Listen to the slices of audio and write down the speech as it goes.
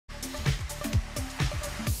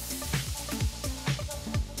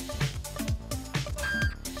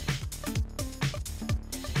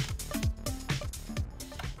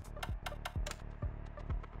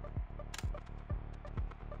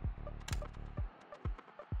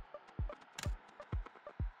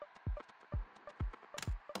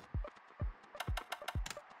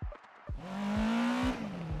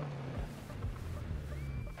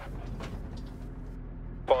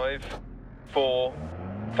5, 4,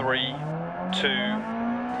 3, 2, 1,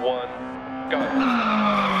 go.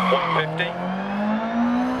 150.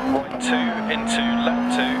 Right 2 into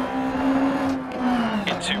left 2.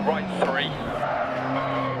 Into right 3.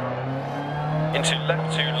 Into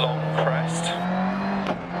left 2 long crest.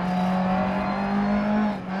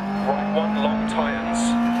 Right 1 long tightens.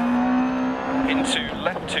 Into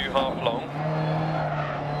left 2 half long.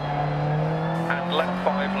 And left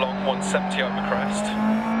 5 long 170 over crest.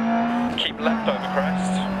 Keep left over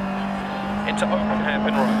crest. Into open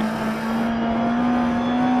hairpin right.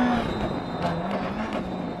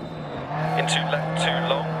 Into left 2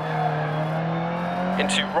 long.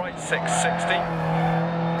 Into right 660.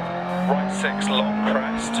 Right 6 long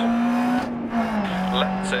crest.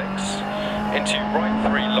 Left 6. Into right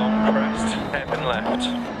 3 long crest. Hairpin left.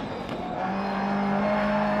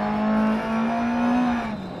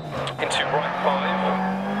 Into right 5.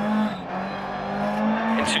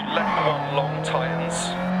 Into left 1 long tightens.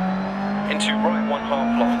 Into right 1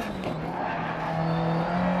 half long.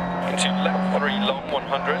 Into left 3 long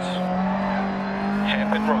 100.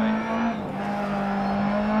 Hairpin right.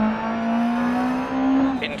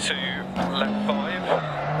 Into left 5.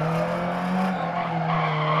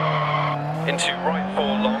 Into right 4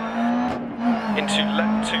 long. Into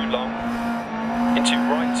left 2 long. Into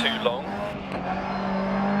right 2 long.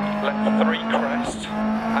 Left 3 crest.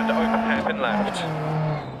 And open hairpin left.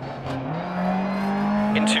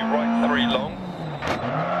 Into right 3 long.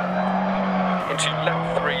 Into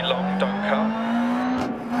left 3 long, don't cut.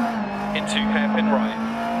 Into hairpin right.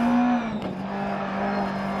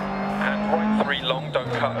 And right 3 long,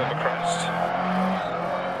 don't cut over crest.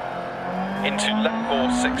 Into left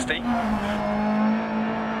 4, 60.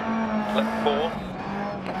 Left 4.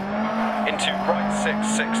 Into right 6,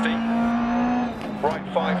 60. Right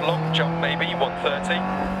 5 long, jump maybe, 130.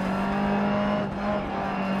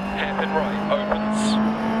 Hairpin right, opens.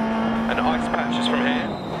 And ice patches from here.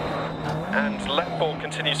 And left 4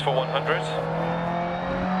 continues for 100.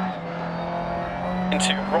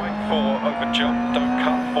 Into right 4 over jump, don't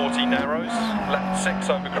cut, 40 narrows. Left 6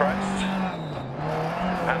 over crest.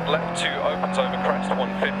 And left 2 opens over crest,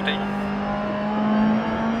 150.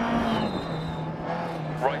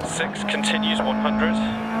 Right 6 continues 100.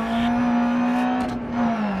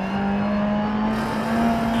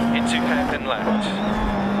 Into hairpin left.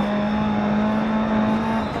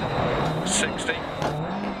 60.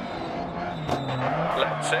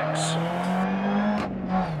 Left 6.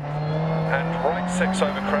 And right 6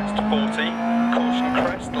 over crest, 40. Caution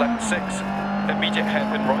crest, left 6. Immediate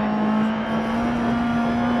hairpin right.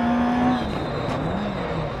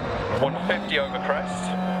 150 over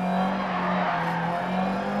crest.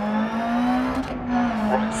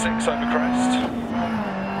 Right 6 over crest.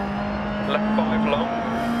 Left 5 long.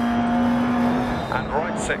 And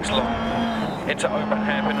right 6 long. Into open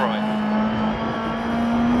hairpin right.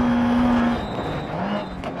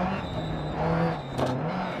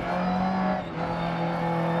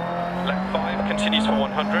 Left 5 continues for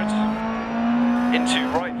 100. Into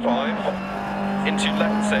right 5. Into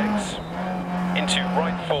left 6. Into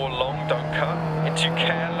right 4 long, don't cut. Into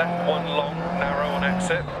care, left 1 long, narrow on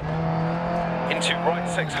exit. Into right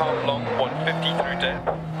 6 half long, 150 through dip.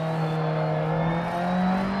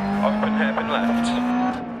 Open hairpin left.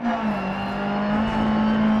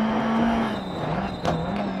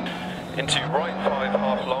 Into right 5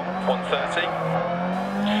 half long, 130.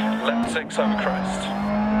 Left 6 over crest.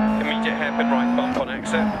 Immediate hairpin right bump on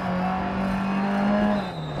exit.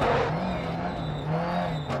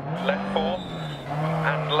 Left 4.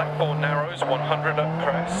 And left 4 narrows, 100 up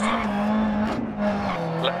crest.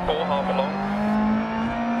 Left 4 half long.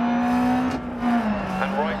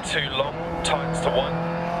 And right 2 long, tightens to 1.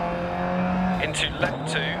 Into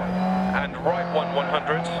left 2. And right 1,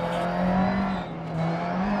 100.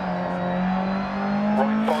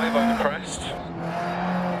 Right 5 over crest.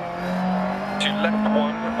 To left 1,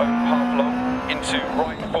 over half long. Into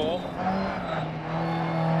right 4.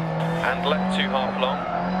 And left 2 half long.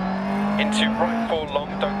 Into right 4 long,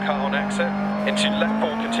 don't cut on exit. Into left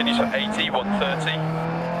 4 continues for 80, 130.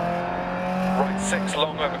 Right 6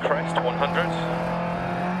 long over crest, 100.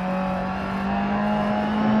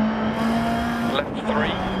 Left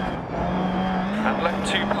 3. And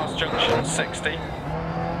left 2 past junction, 60.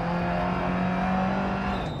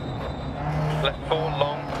 Left 4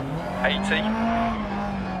 long, 80.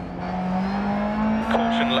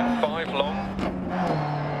 Caution left 5 long.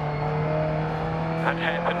 And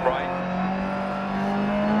hairpin right.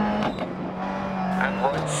 And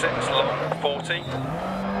right 6 long, 40.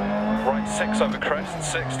 Right 6 over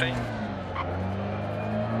crest, 60.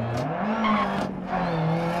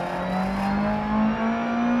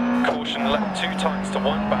 left 2 tightens to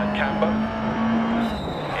 1, bad camber.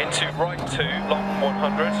 Into right 2, long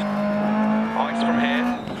 100. Ice from here.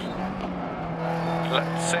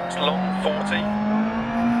 Left 6, long 40.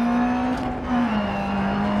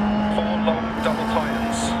 4 long, double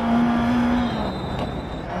tightens.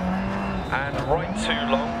 And right 2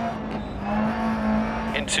 long.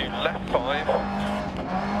 Into left 5.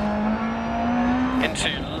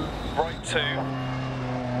 Into right 2.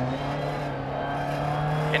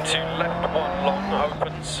 Into left 1 long,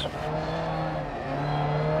 opens.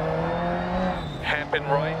 Hairpin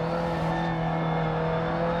right.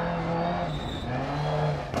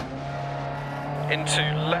 Into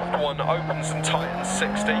left 1, opens and tightens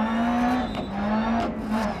 60.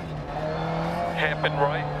 Hairpin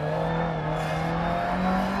right.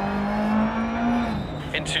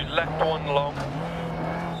 Into left 1 long.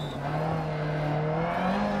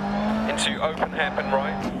 Into open hairpin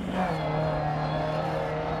right.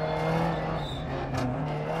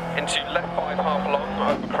 Into left 5 half long,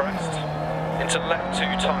 over crest. Into left 2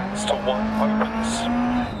 tightens to 1, opens.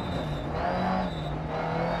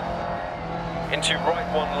 Into right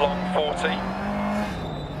 1 long 40.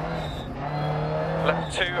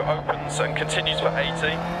 Left 2 opens and continues for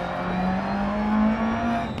 80.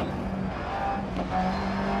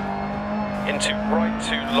 Into right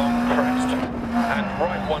 2 long crest and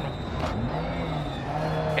right 1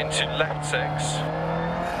 into left 6.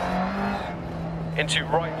 Into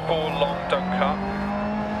right 4 long, don't cut.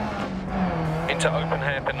 Into open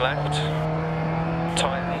hairpin left.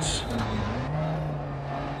 Tightens.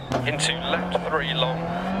 Into left 3 long.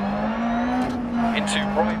 Into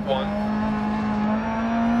right 1.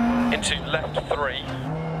 Into left 3.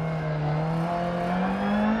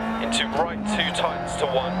 Into right 2 tightens to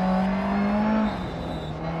 1.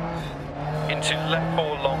 Into left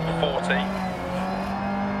 4 long 40.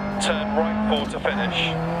 Turn right 4 to finish.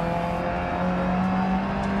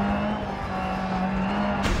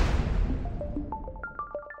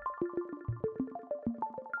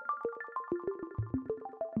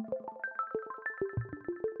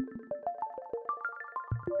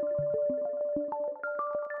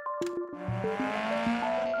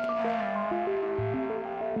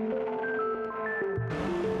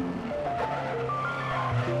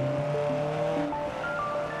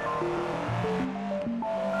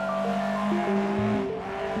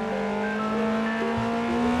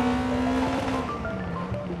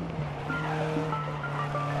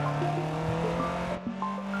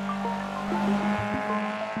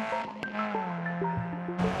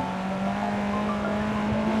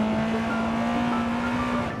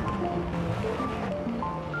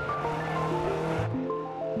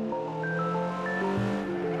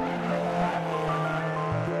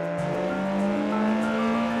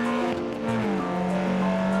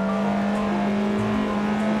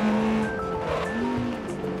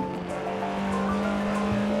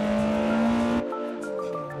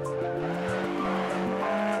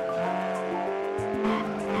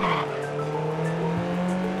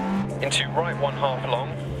 Into right 1 half long.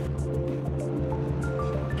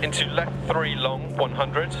 Into left 3 long,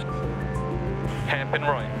 100. Hairpin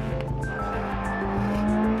right.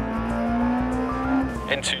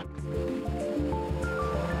 Into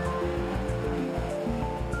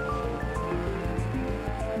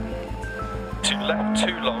left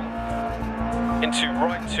 2 long. Into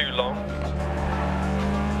right 2 long.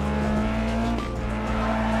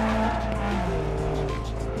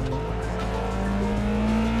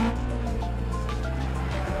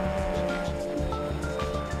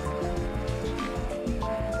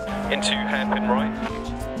 Into hairpin right.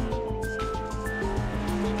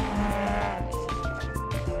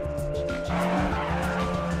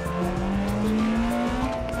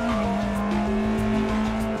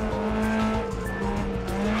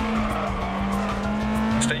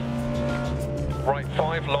 Right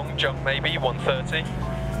 5 long jump maybe, 130.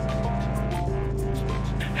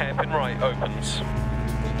 Hairpin right opens.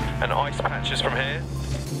 And ice patches from here.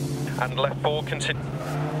 And left 4 continue.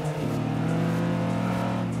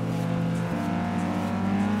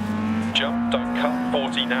 Jump, don't cut,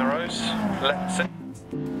 40 narrows, left 6,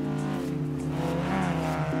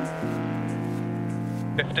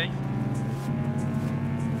 50,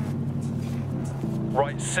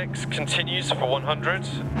 right 6 continues for 100,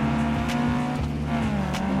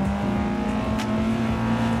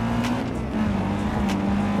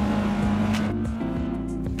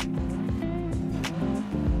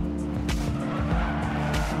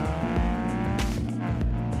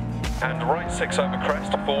 and right 6 over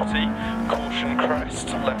crest, 40, caution crest,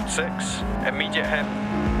 left 6, immediate head.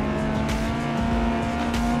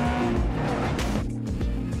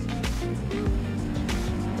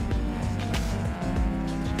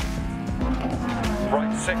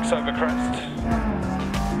 Right 6 over crest.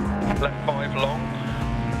 Left 5 long.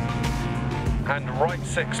 And right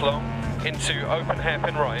 6 long into open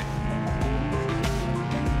hairpin right.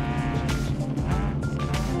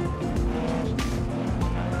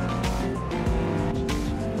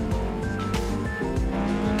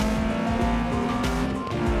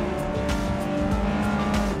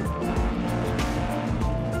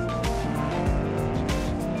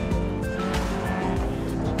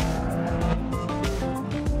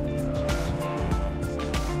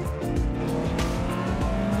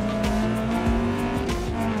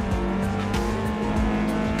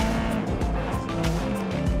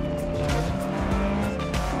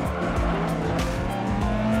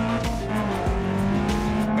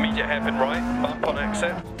 Hairpin right, bump on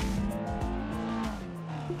exit.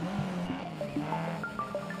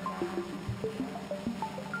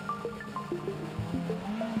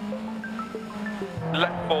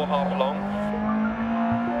 Left 4 half long.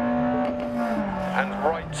 And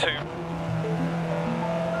right 2.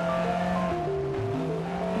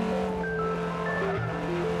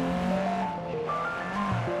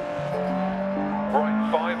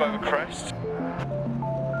 Right 5 over crest.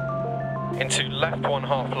 Into left 1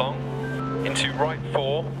 half long, into right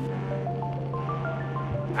 4,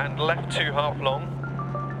 and left 2 half long,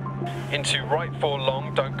 into right 4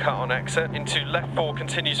 long, don't cut on exit, into left 4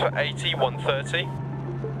 continues for 80, 130,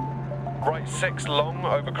 right 6 long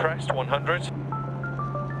over crest, 100,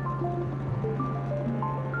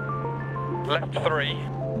 left 3,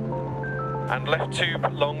 and left 2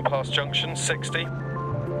 long past junction, 60,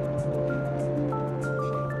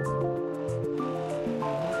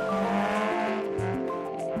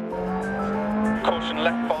 caution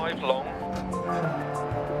left 5 long,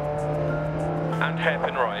 and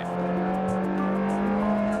hairpin right,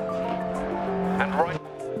 and right,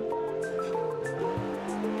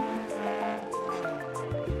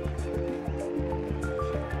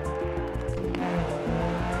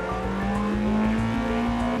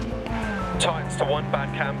 tightens to 1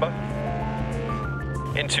 bad camber,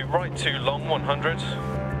 into right 2 long 100,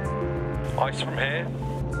 ice from here,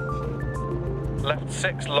 left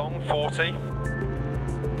 6 long 40,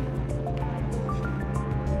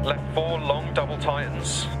 left 4 long double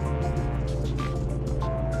tightens,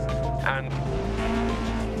 and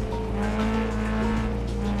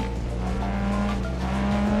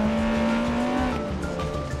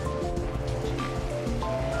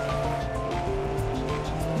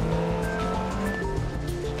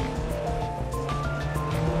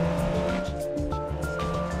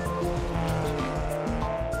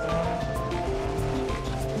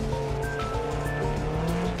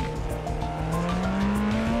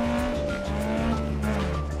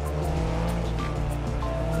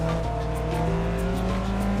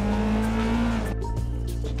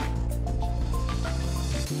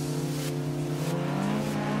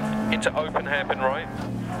into open hairpin right,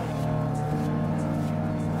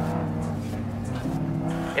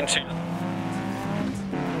 into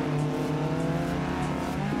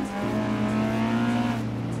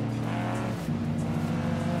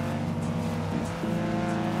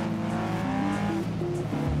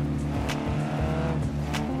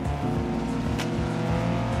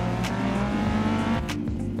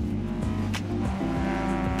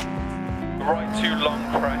right 2 long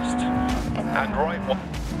crest, and right 1.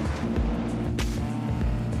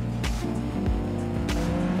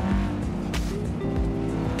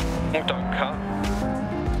 Don't cut.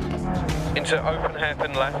 Into open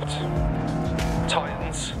hairpin left.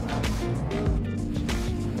 Tightens.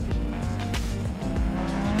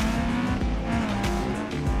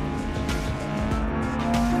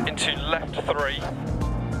 Into left 3.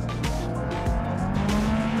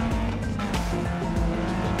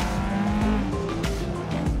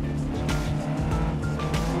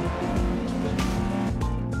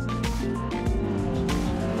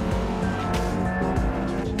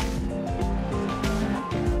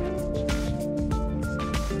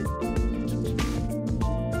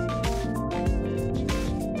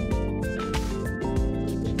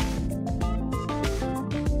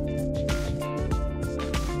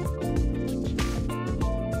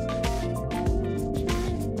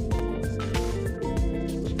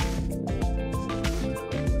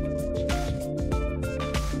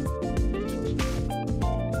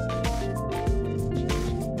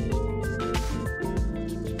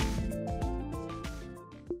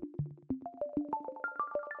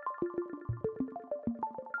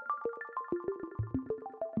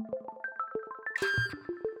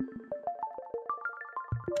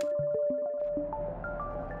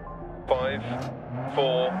 Five,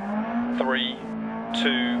 4, 3,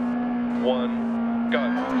 2, 1, go.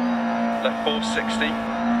 left 4, 60,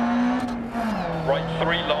 right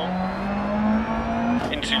 3 long,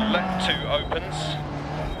 into left 2 opens,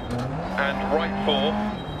 and right 4,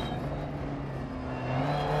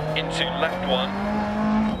 into left 1,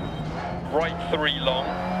 right 3 long,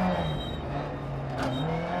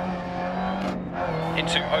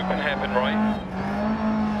 into open hairpin right,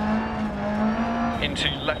 into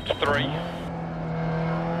left 3,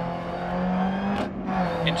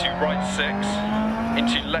 into right 6,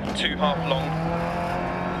 into left 2 half long,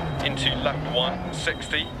 into left 1,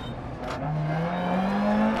 60,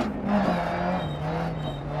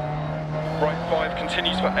 right 5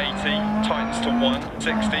 continues for 80, tightens to 1,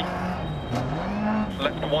 60,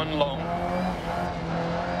 left 1 long,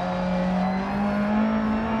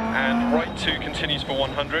 and right 2 continues for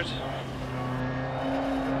 100,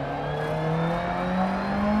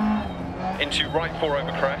 into right 4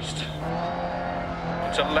 over crest,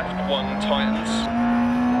 into left 1 tightens,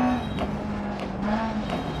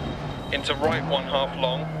 into right 1 half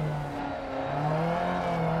long,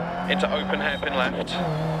 into open hairpin left,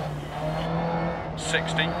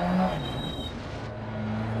 60,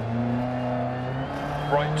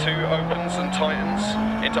 right 2 opens and tightens,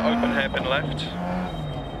 into open hairpin left,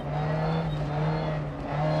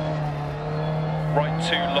 right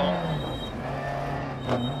 2 long,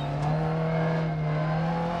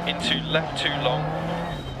 into left 2 long,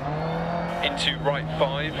 into right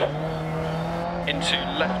 5, into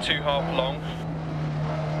left 2 half long,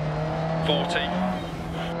 40,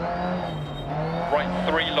 right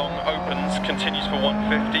 3 long opens, continues for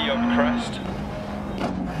 150 over crest,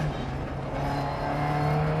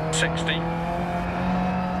 60,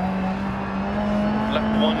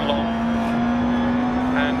 left 1 long,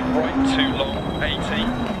 and right 2 long, 80,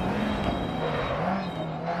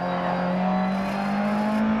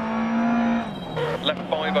 left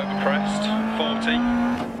 5 over crest, 40,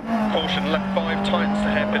 caution left 5 tightens to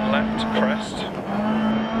hairpin left, crest,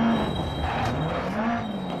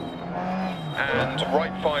 and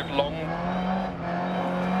right 5 long,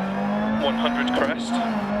 100 crest,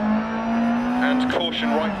 and caution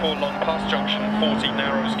right 4 long past junction, 40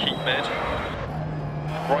 narrows, keep mid,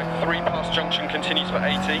 right 3 past junction continues for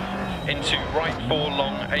 80, into right 4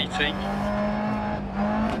 long, 80,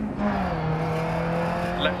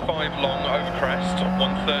 left 5 long over crest,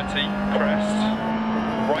 130, crest,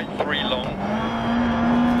 right 3 long,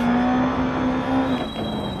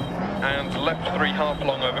 and left 3 half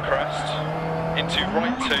long over crest, into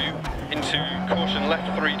right 2, into caution left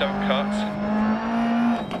 3 don't cut,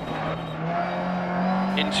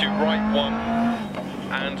 into right 1,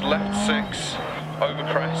 and left 6 over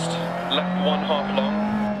crest, left 1 half long,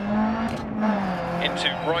 into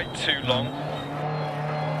right 2 long,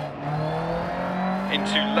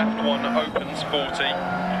 into left 1 opens 40,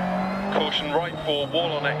 caution right 4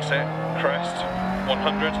 wall on exit, crest,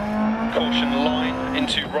 100, caution line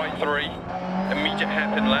into right 3, immediate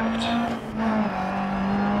hairpin left,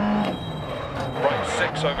 right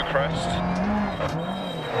 6 over crest,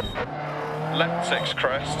 left 6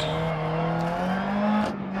 crest,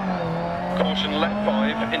 caution left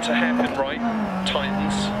 5 into hairpin right,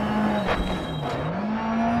 tightens,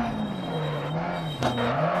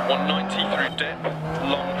 190 through dip,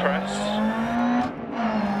 long crest,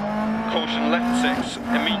 caution left 6,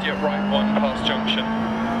 immediate right 1 past junction,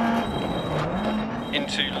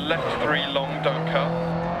 into left 3 long don't cut,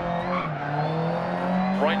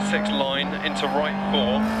 right 6 line into right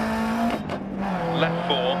 4, left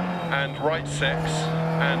 4 and right 6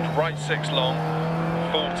 and right 6 long,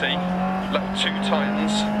 40, left 2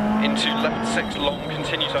 tightens, into left 6 long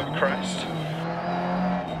continues over crest,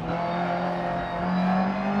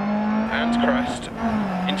 and crest,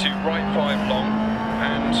 into right 5 long,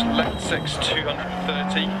 and left 6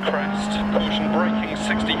 230, crest, caution braking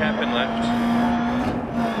 60 hairpin left,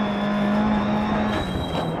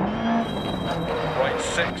 right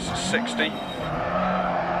 6 60,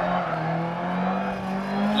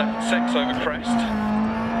 left 6 over crest,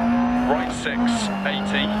 right 6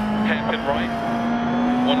 80, hairpin right,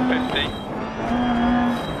 150,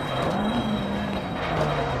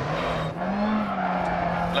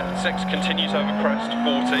 left 6 continues over crest,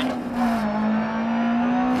 40,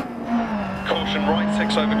 caution right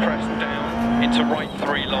 6 over crest down, into right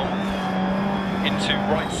 3 long, into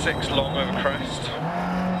right 6 long over crest,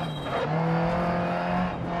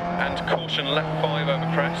 and caution left 5 over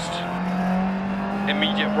crest,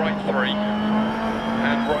 immediate right 3,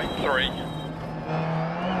 and right 3,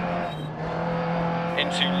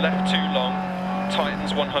 into left 2 long,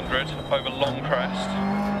 tightens 100 over long crest,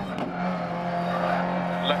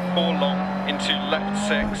 left 4 long, into left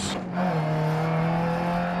 6,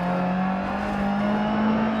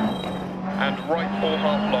 and right 4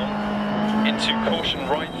 half long, into caution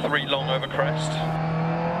right 3 long over crest,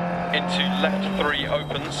 into left 3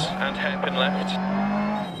 opens and hairpin left,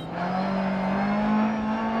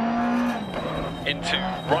 into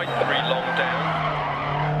right 3 long down,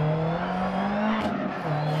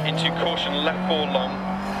 into caution left 4 long,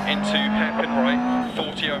 into hairpin right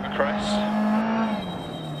 40 over crest,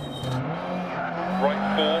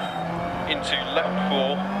 right 4, into left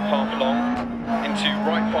 4 half long, into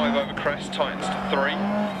right 5 over crest tightens to 3,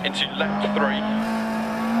 into left 3,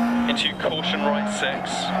 into caution right 6,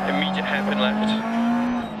 immediate hairpin left,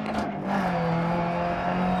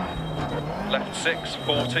 left 6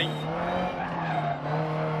 40,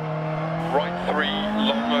 right 3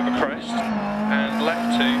 long over crest, and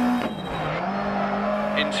left 2,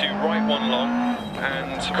 into right 1 long,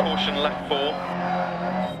 and caution left 4,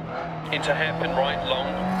 into hairpin right long,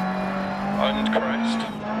 and crest,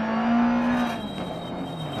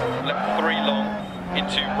 left 3 long,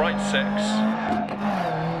 into right 6,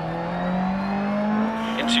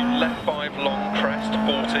 into left 5 long crest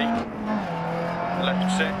 40,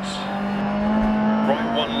 left 6, right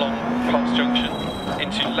 1 long past junction,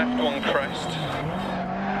 into left 1 crest,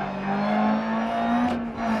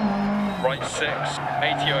 right 6,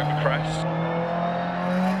 80 over crest,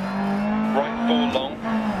 right 4 long,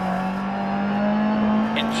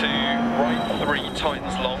 into right 3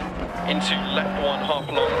 tightens long, into left 1 half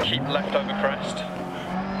long, keep left over crest,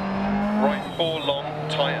 right 4 long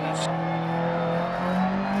tightens,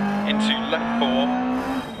 into left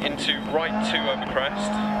 4, into right 2 over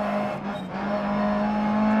crest,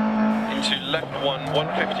 into left 1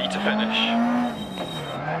 150 to finish.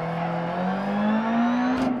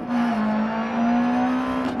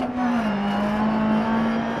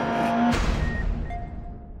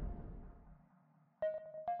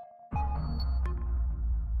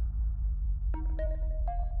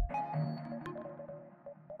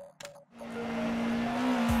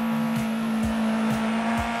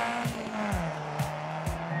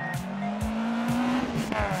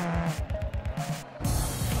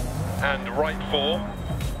 And right 4,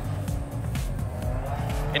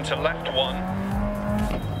 into left 1,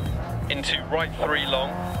 into right 3 long,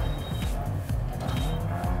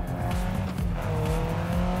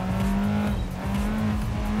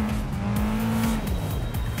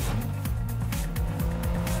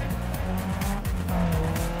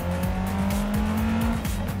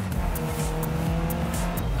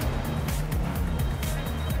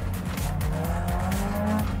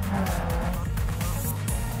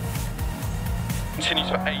 continue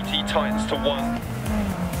to 80, tightens to 1.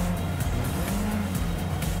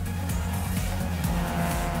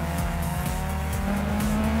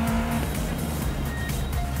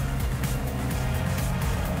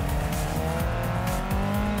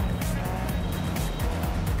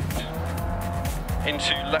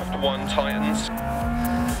 Into left 1 tightens.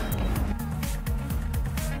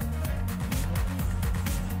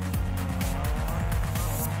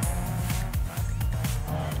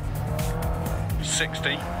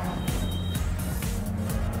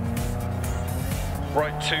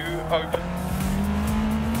 Right 2 open.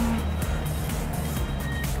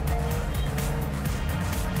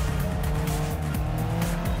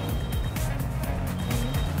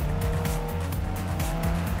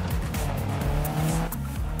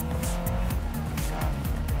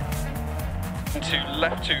 Into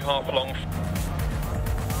left 2 half long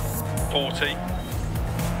 40.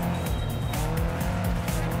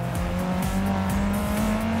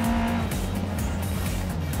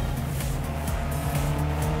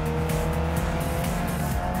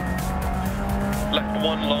 Left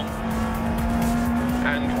 1 long,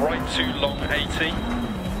 and right 2 long 80.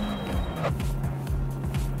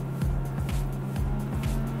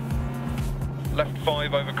 Left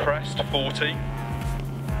 5 over crest 40.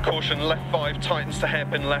 Caution left 5 tightens to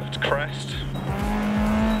hairpin left crest.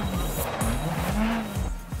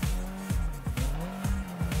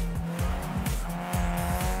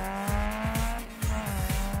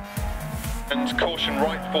 And caution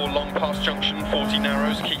right 4 long past junction 40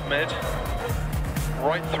 narrows, keep mid.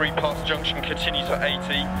 Right 3 past junction, continue to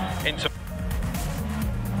 80, into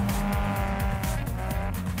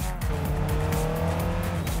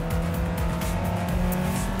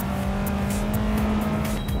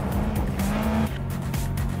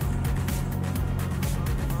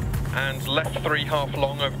and left 3 half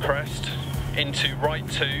long over crest, into right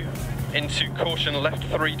 2, into caution left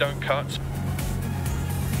 3 don't cut,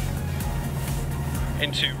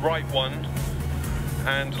 into right 1,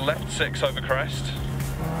 and left 6 over crest,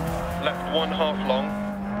 left 1 half long,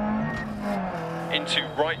 into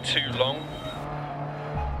right 2 long,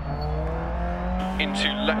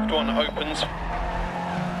 into left 1 opens.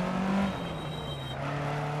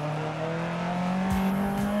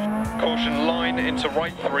 Caution line into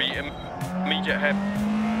right 3, immediate head.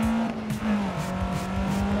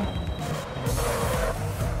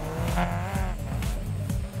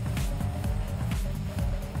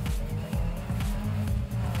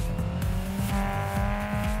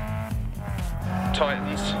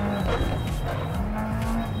 Tightens.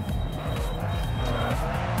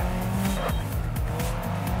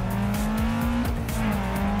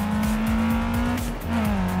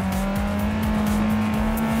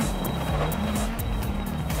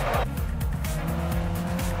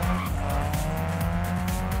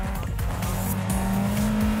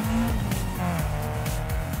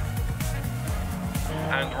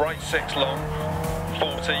 And right 6 long,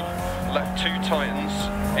 40, left 2 tightens,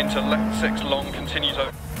 into left 6 long, continues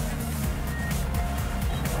over.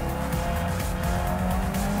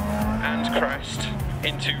 And crest,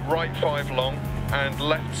 into right 5 long, and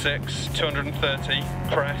left 6, 230,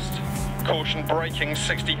 crest. Caution braking,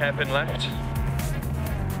 60 hairpin left.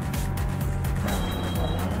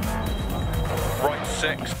 Right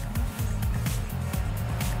 6.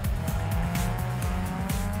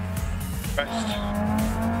 Crest.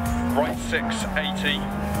 Right 6, 80,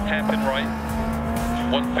 hairpin right,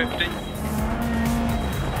 150.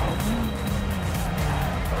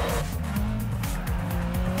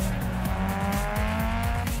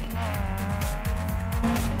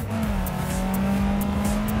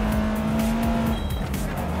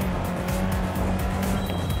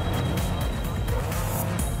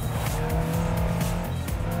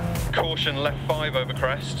 Caution left 5 over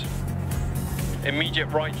crest. Immediate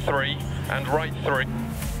right 3 and right 3.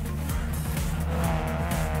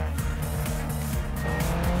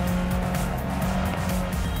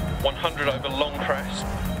 Over long crest,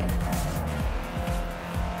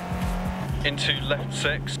 into left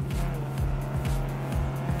 6,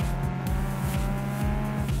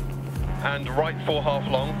 and right 4 half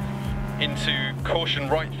long, into caution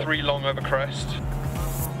right 3 long over crest,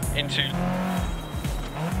 into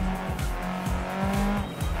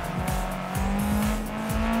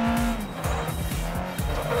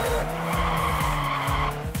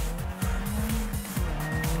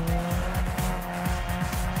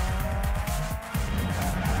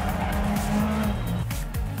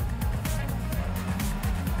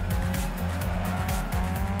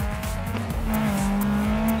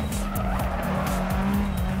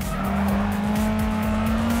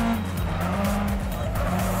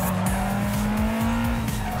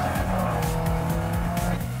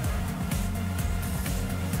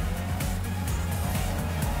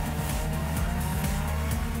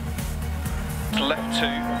left 2,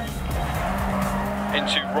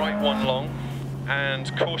 into right 1 long,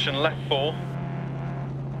 and caution left 4,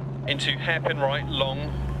 into hairpin right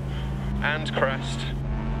long, and crest.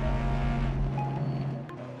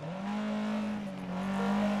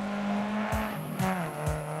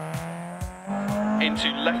 Into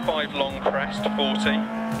left 5 long crest, 40,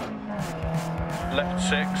 left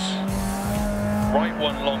 6, right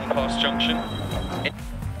 1 long past junction.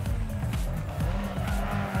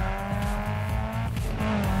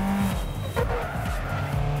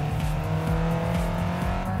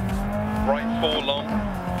 Right 4 long.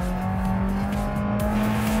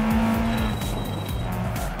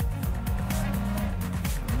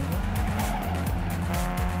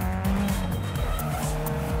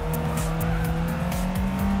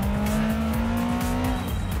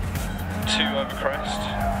 Two over crest.